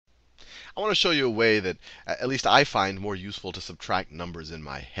I want to show you a way that at least I find more useful to subtract numbers in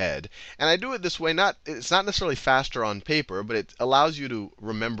my head. And I do it this way, it's not necessarily faster on paper, but it allows you to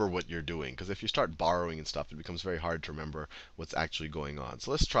remember what you're doing. Because if you start borrowing and stuff, it becomes very hard to remember what's actually going on.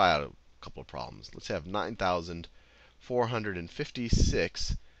 So let's try out a couple of problems. Let's have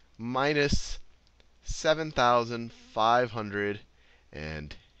 9,456 minus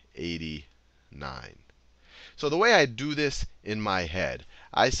 7,589. So the way I do this in my head,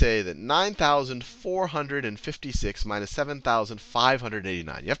 I say that 9,456 minus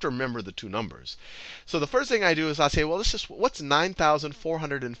 7,589. You have to remember the two numbers. So the first thing I do is I say, well, what's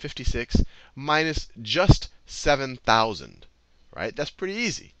 9,456 minus just 7,000? Right? That's pretty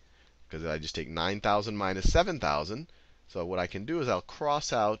easy, because I just take 9,000 minus 7,000. So what I can do is I'll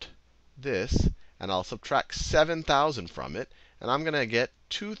cross out this, and I'll subtract 7,000 from it, and I'm going to get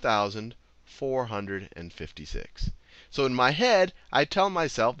 2,456. So in my head, I tell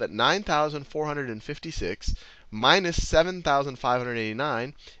myself that 9,456 minus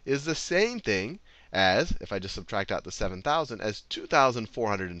 7,589 is the same thing as, if I just subtract out the 7,000, as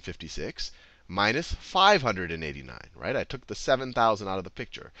 2,456 minus 589, right? I took the 7,000 out of the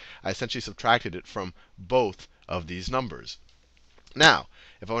picture. I essentially subtracted it from both of these numbers. Now,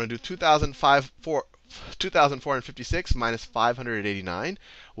 if I want to do 2,456 minus 589,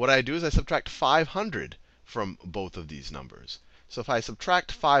 what I do is I subtract 500 from both of these numbers. So if I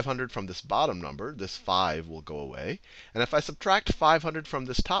subtract 500 from this bottom number, this 5 will go away. And if I subtract 500 from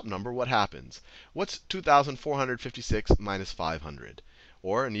this top number, what happens? What's 2,456 minus 500?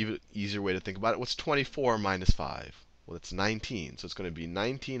 Or an even easier way to think about it, what's 24 minus 5? Well, it's 19. So it's going to be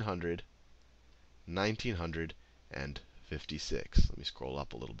 1956. Let me scroll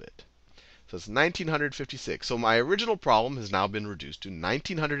up a little bit. So it's 1956. So my original problem has now been reduced to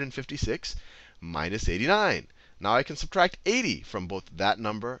 1956 minus 89. Now I can subtract 80 from both that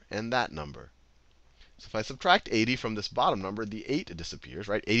number and that number. So if I subtract 80 from this bottom number, the 8 disappears,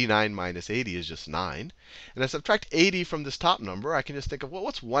 right? 89 minus 80 is just 9. And I subtract 80 from this top number, I can just think of, well,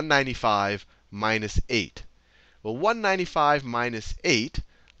 what's 195 minus 8? Well, 195 minus 8,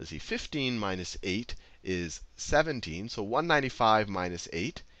 let's see, 15 minus 8 is 17. So 195 minus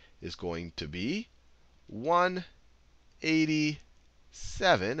 8 is going to be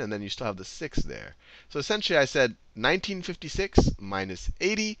 187. And then you still have the 6 there. So essentially, I said 1956 minus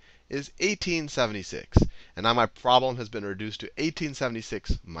 80 is 1876. And now my problem has been reduced to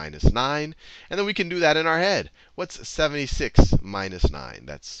 1876 minus 9. And then we can do that in our head. What's 76 minus 9?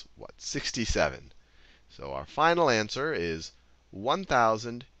 That's what? 67. So our final answer is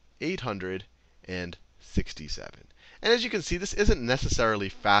 1,867. And as you can see, this isn't necessarily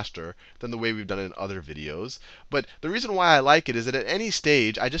faster than the way we've done it in other videos. But the reason why I like it is that at any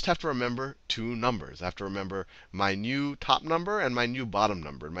stage, I just have to remember two numbers. I have to remember my new top number and my new bottom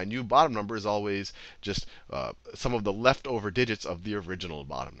number. And my new bottom number is always just some of the leftover digits of the original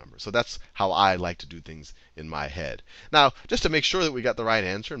bottom number. So that's how I like to do things in my head. Now, just to make sure that we got the right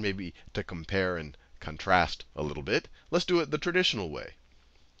answer, and maybe to compare and contrast a little bit, let's do it the traditional way.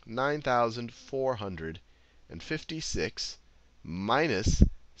 9,456 minus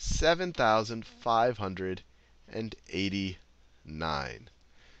 7,589.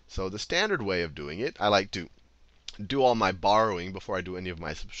 So the standard way of doing it, I like to do all my borrowing before I do any of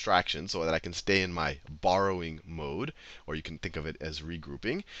my subtraction so that I can stay in my borrowing mode, or you can think of it as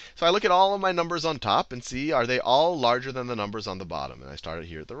regrouping. So I look at all of my numbers on top and see, are they all larger than the numbers on the bottom? And I started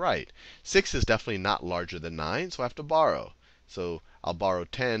here at the right. 6 is definitely not larger than 9, so I have to borrow. So I'll borrow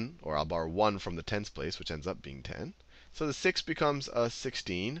 10, or I'll borrow 1 from the tens place, which ends up being 10. So the 6 becomes a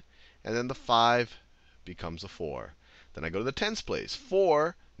 16, and then the 5 becomes a 4. Then I go to the tens place.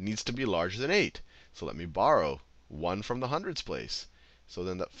 4 needs to be larger than 8. So let me borrow 1 from the hundreds place. So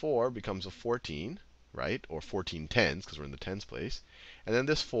then that 4 becomes a 14, right? Or 14 tens, because we're in the tens place. And then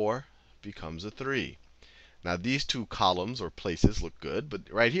this 4 becomes a 3. Now these two columns or places look good, but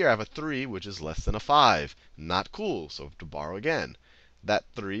right here I have a 3, which is less than a 5. Not cool, so I have to borrow again. That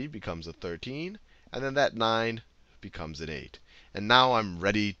 3 becomes a 13, and then that 9 becomes an 8. And now I'm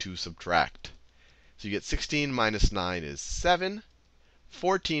ready to subtract. So you get 16 minus 9 is 7.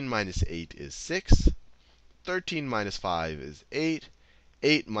 14 minus 8 is 6. 13 minus 5 is 8.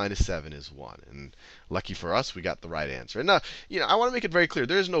 8 minus 7 is 1. And lucky for us, we got the right answer. And now, I want to make it very clear.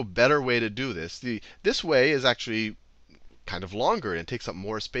 There is no better way to do this. This way is actually kind of longer and it takes up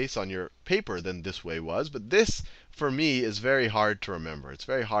more space on your paper than this way was. But this for me, is very hard to remember. It's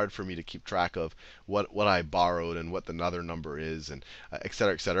very hard for me to keep track of what I borrowed and what another number is, and et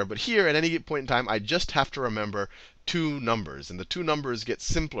cetera, et cetera. But here, at any point in time, I just have to remember two numbers. And the two numbers get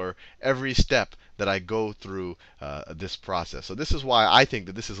simpler every step that I go through this process. So this is why I think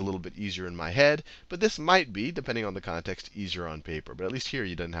that this is a little bit easier in my head. But this might be, depending on the context, easier on paper. But at least here,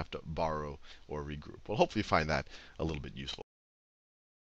 you didn't have to borrow or regroup. Well, hopefully you find that a little bit useful.